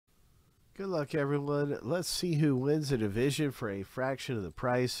Good luck, everyone. Let's see who wins a division for a fraction of the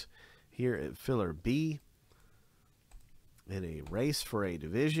price here at filler B in a race for a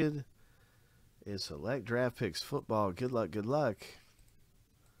division in Select Draft Picks Football. Good luck, good luck.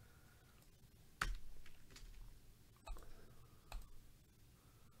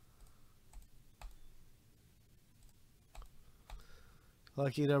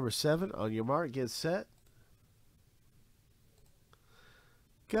 Lucky number 7. On your mark, get set.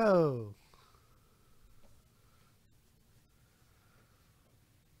 Go.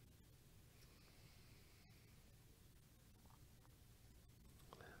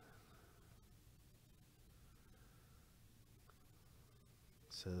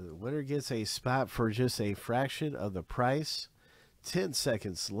 So the winner gets a spot for just a fraction of the price. 10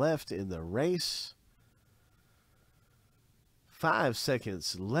 seconds left in the race. 5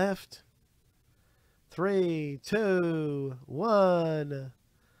 seconds left. 3, 2, 1.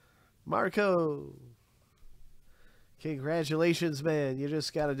 Marco. Congratulations, man. You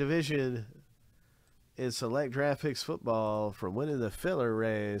just got a division in Select Draft Picks Football from winning the filler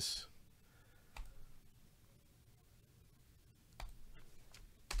race.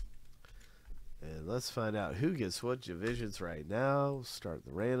 And let's find out who gets what divisions right now. Start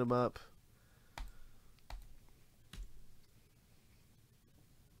the random up.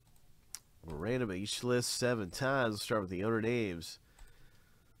 We'll random each list 7 times. We'll start with the owner names.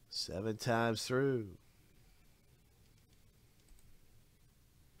 7 times through.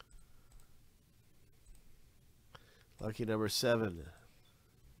 Lucky number 7.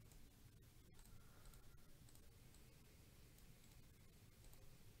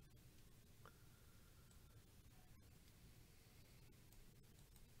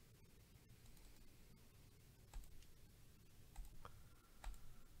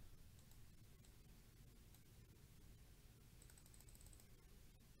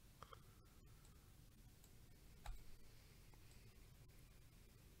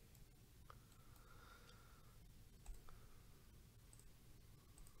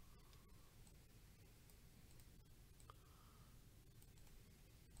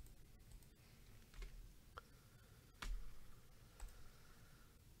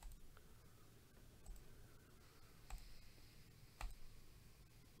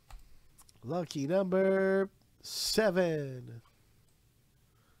 Lucky number 7.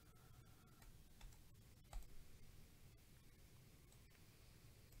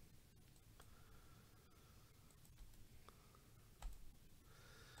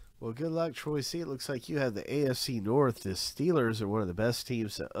 Well, good luck, Troy C. It looks like you have the AFC North. The Steelers are one of the best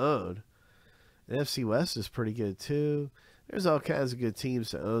teams to own. The NFC West is pretty good, too. There's all kinds of good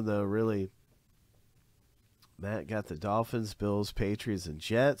teams to own, though, really. Matt got the Dolphins, Bills, Patriots, and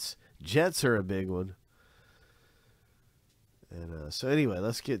Jets. Jets are a big one. And so anyway,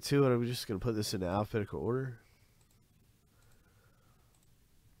 let's get to it. I'm just going to put this in alphabetical order.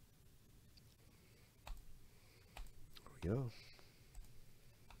 There we go.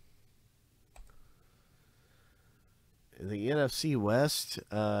 In the NFC West,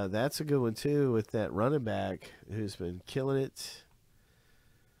 that's a good one too with that running back who's been killing it.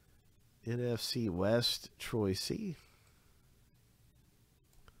 NFC West, Troy C.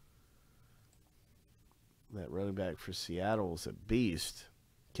 That running back for Seattle is a beast.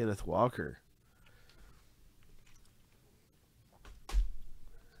 Kenneth Walker.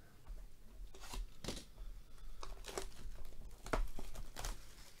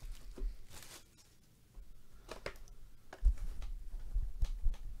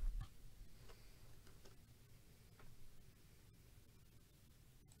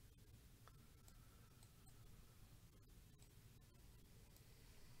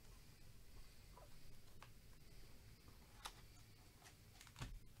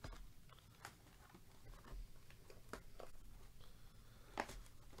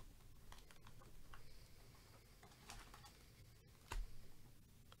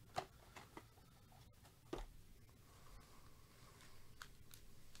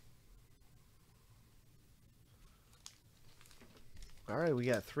 All right, we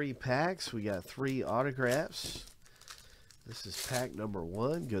got 3 packs. We got 3 autographs. This is pack number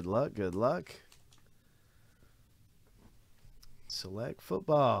 1. Good luck, good luck. Select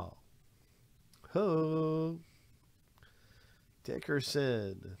football. Ho.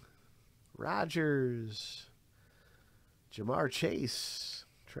 Dickerson. Rogers. Jamar Chase.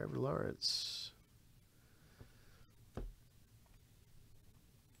 Trevor Lawrence.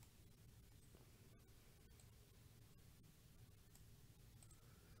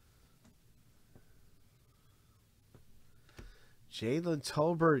 Jalen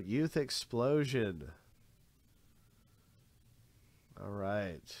Tolbert, Youth Explosion. All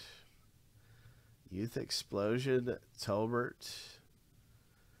right. Youth Explosion, Tolbert.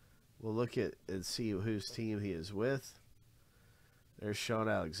 We'll look at and see whose team he is with. There's Sean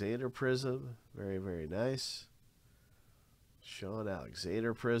Alexander Prism. Very, very nice. Sean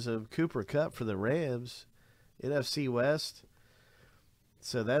Alexander Prism. Cooper Kupp for the Rams. NFC West.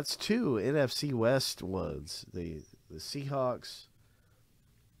 So that's 2 NFC West ones. The Seahawks,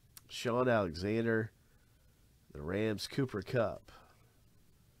 Sean Alexander, the Rams, Cooper Kupp.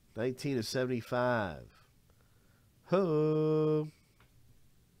 19/75. Ho!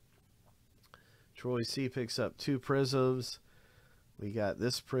 Troy C picks up 2 prisms. We got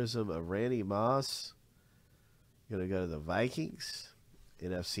this prism of Randy Moss. Going to go to the Vikings.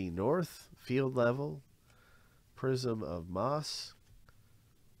 NFC North, field level. Prism of Moss.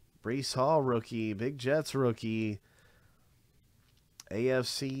 Breece Hall rookie. Big Jets rookie.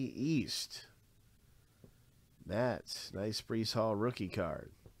 AFC East. Matt. Nice Breece Hall rookie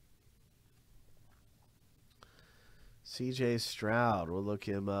card. CJ Stroud. We'll look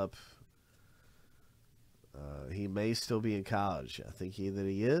him up. He may still be in college. I think that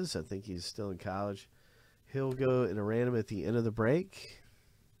he is. I think he's still in college. He'll go in a random at the end of the break.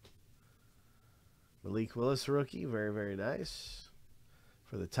 Malik Willis rookie. Very, very nice.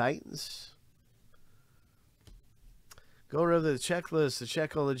 For the Titans. Going over the checklist to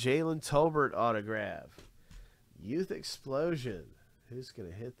check on the Jalen Tolbert autograph. Youth Explosion. Who's going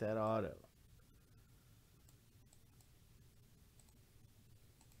to hit that auto?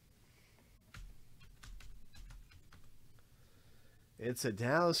 It's a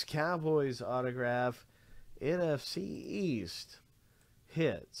Dallas Cowboys autograph. NFC East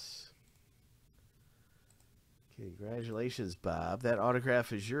hits. Congratulations, Bob. That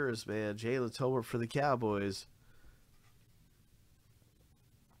autograph is yours, man. Jalen Tolbert for the Cowboys.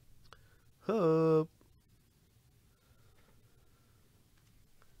 Hope.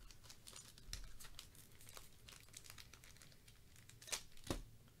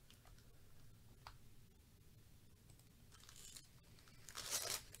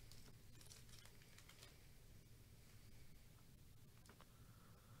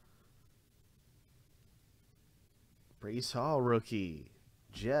 Breece Hall rookie.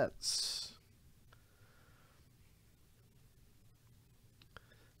 Jets.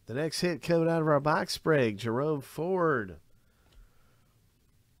 The next hit coming out of our box break. Jerome Ford.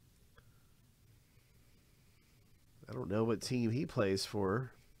 I don't know what team he plays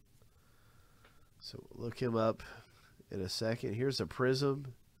for. So we'll look him up in a second. Here's a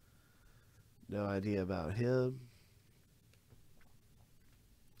prism. No idea about him.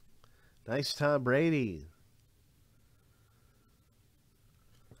 Nice Tom Brady.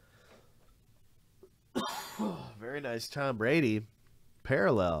 Very nice Tom Brady.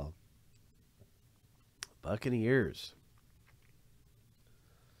 Parallel. Buccaneers.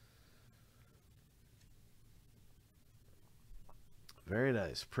 Very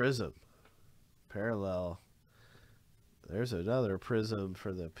nice. Prism. Parallel. There's another prism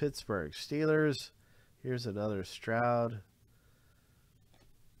for the Pittsburgh Steelers. Here's another Stroud.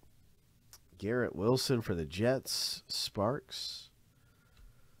 Garrett Wilson for the Jets. Sparks.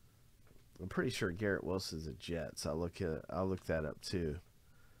 I'm pretty sure Garrett Wilson's a Jets. I'll look that up too.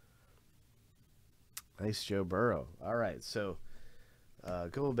 Nice Joe Burrow. All right, so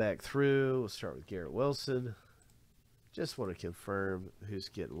going back through, we'll start with Garrett Wilson. Just want to confirm who's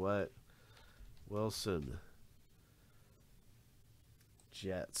getting what. Wilson,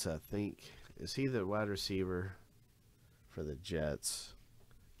 Jets, I think. Is he the wide receiver for the Jets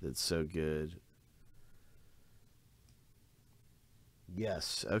that's so good?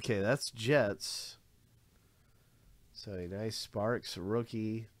 Yes. Okay, that's Jets. So a nice Sparks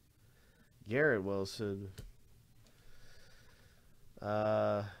rookie. Garrett Wilson.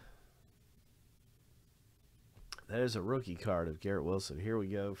 That is a rookie card of Garrett Wilson. Here we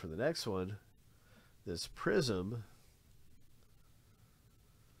go for the next one. This prism.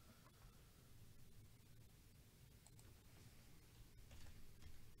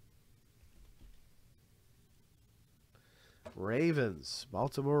 Ravens,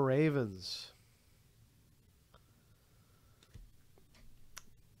 Baltimore Ravens.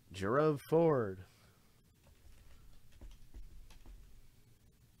 Jerome Ford.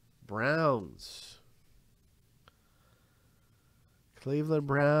 Browns. Cleveland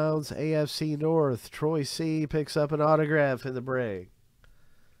Browns, AFC North. Troy C picks up an autograph in the break.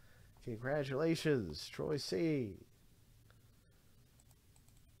 Congratulations, Troy C.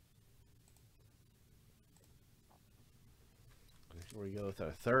 Here we go with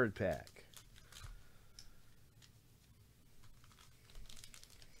our third pack.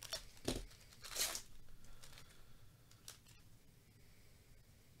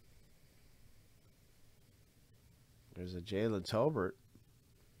 There's a Jalen Tolbert.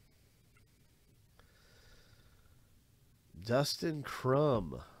 Dustin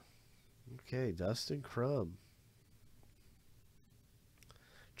Crum. Okay, Dustin Crum.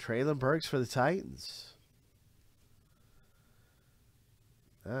 Traylon Burks for the Titans.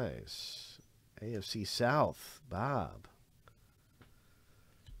 Nice. AFC South, Bob.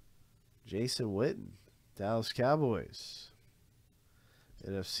 Jason Witten, Dallas Cowboys.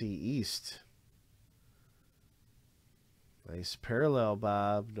 NFC East. Nice parallel,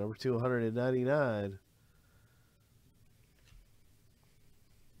 Bob. Number 299.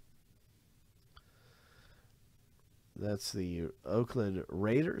 That's the Oakland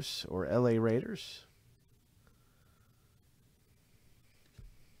Raiders or LA Raiders.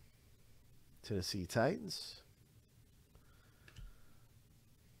 Tennessee Titans.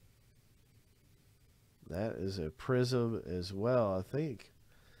 That is a prism as well, I think.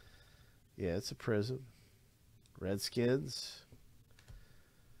 Yeah, it's a prism. Redskins.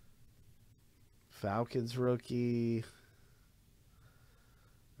 Falcons rookie.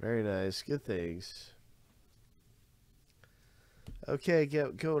 Very nice. Good things. Okay,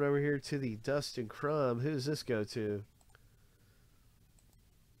 going over here to the Dustin Crum. Who does this go to?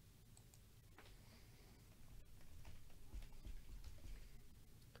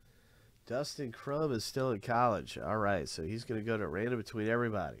 Dustin Crum is still in college. All right, so he's going to go to random between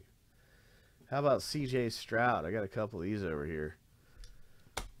everybody. How about C.J. Stroud? I got a couple of these over here.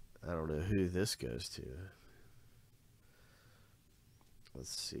 I don't know who this goes to.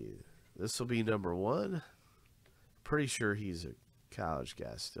 Let's see. This will be number 1. Pretty sure he's a college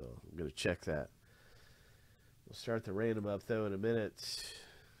guy still. I'm going to check that. We'll start the random up, though, in a minute.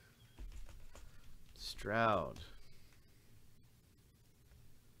 Stroud.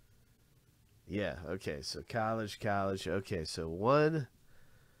 Yeah, okay, so college. Okay, so 1,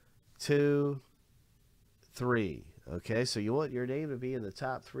 2, 3. Okay, so you want your name to be in the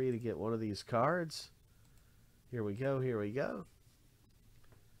top 3 to get one of these cards. Here we go.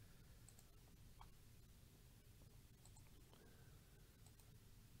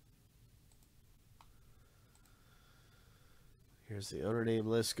 Here's the owner name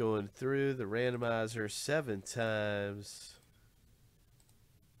list going through the randomizer 7 times.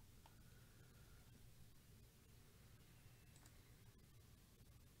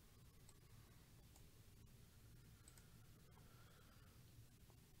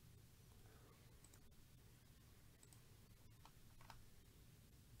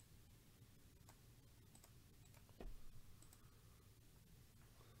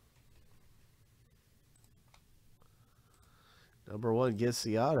 Number 1 gets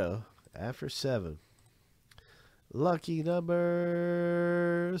the auto after 7. Lucky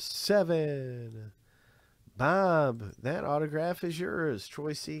number 7. Bob, that autograph is yours.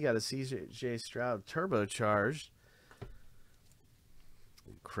 Troy C. got a CJ Stroud turbocharged.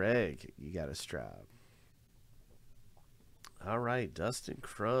 Craig, you got a Stroud. All right, Dustin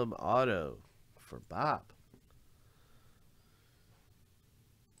Crum auto for Bob.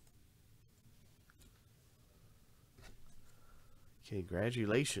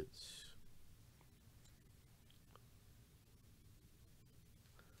 Congratulations.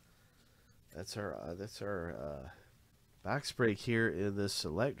 That's our box break here in the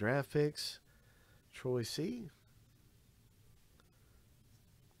Select Draft Picks. Troy C.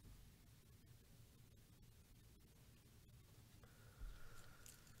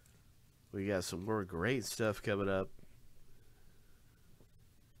 We got some more great stuff coming up.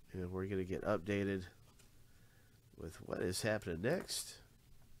 And we're going to get updated with what is happening next.